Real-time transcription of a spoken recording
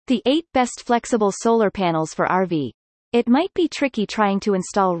The 8 best flexible solar panels for RV. It might be tricky trying to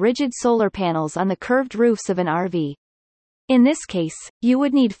install rigid solar panels on the curved roofs of an RV. In this case, you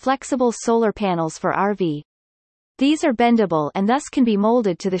would need flexible solar panels for RV. These are bendable and thus can be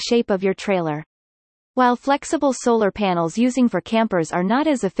molded to the shape of your trailer. While flexible solar panels using for campers are not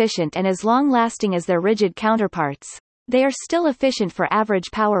as efficient and as long-lasting as their rigid counterparts, they are still efficient for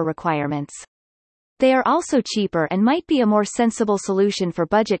average power requirements. They are also cheaper and might be a more sensible solution for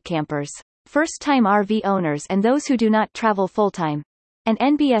budget campers, first-time RV owners and those who do not travel full-time. And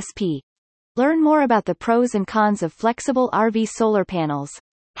NBSP. Learn more about the pros and cons of flexible RV solar panels,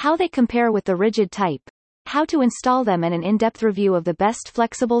 how they compare with the rigid type, how to install them, and an in-depth review of the best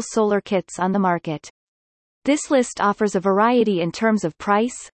flexible solar kits on the market. This list offers a variety in terms of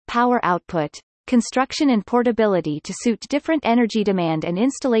price, power output, construction and portability to suit different energy demand and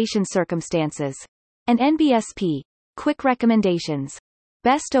installation circumstances. And NBSP. Quick recommendations.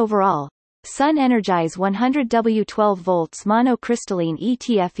 Best overall. Sun Energize 100W 12 volts monocrystalline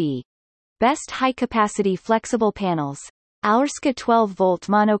ETFE. Best high-capacity flexible panels. Aurska 12 volt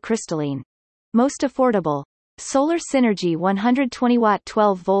monocrystalline. Most affordable. Solar Synergy 120 watt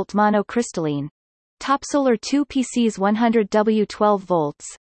 12 volt monocrystalline. Top Solar 2 PCs 100W 12 volts,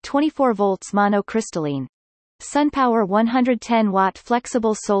 24 volts monocrystalline. SunPower 110 watt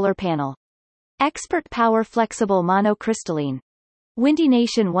flexible solar panel. Expert Power flexible monocrystalline. Windy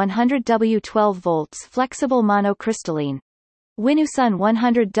Nation 100W 12 volts flexible monocrystalline. WinuSun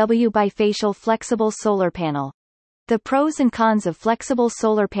 100W bifacial flexible solar panel. The pros and cons of flexible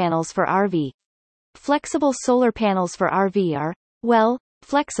solar panels for RV. Flexible solar panels for RV are, well,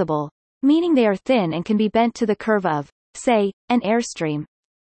 flexible, meaning they are thin and can be bent to the curve of, say, an Airstream.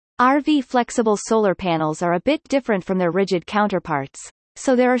 RV flexible solar panels are a bit different from their rigid counterparts,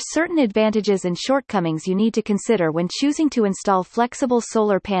 so there are certain advantages and shortcomings you need to consider when choosing to install flexible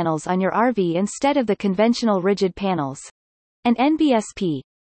solar panels on your RV instead of the conventional rigid panels. And NBSP.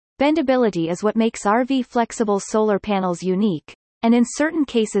 Bendability is what makes RV flexible solar panels unique, and in certain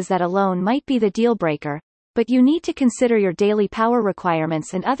cases that alone might be the deal breaker, but you need to consider your daily power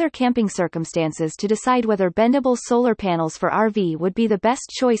requirements and other camping circumstances to decide whether bendable solar panels for RV would be the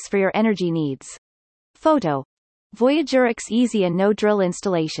best choice for your energy needs. Photo. Voyageur-X easy and no-drill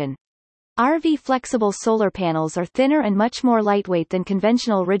installation. RV flexible solar panels are thinner and much more lightweight than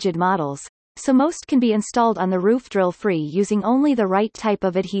conventional rigid models, so most can be installed on the roof drill-free using only the right type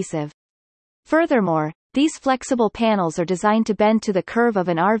of adhesive. Furthermore, these flexible panels are designed to bend to the curve of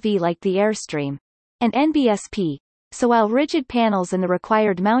an RV like the Airstream. And NBSP. So while rigid panels and the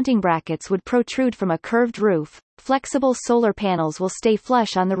required mounting brackets would protrude from a curved roof, flexible solar panels will stay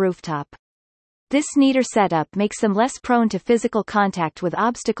flush on the rooftop. This neater setup makes them less prone to physical contact with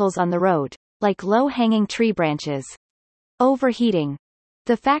obstacles on the road, like low-hanging tree branches. Overheating.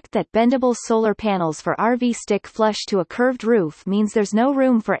 The fact that bendable solar panels for RV stick flush to a curved roof means there's no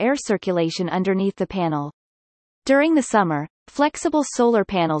room for air circulation underneath the panel. During the summer, flexible solar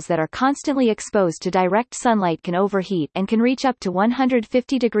panels that are constantly exposed to direct sunlight can overheat and can reach up to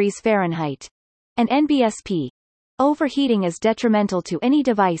 150 degrees Fahrenheit. And NBSP. Overheating is detrimental to any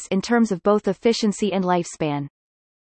device in terms of both efficiency and lifespan.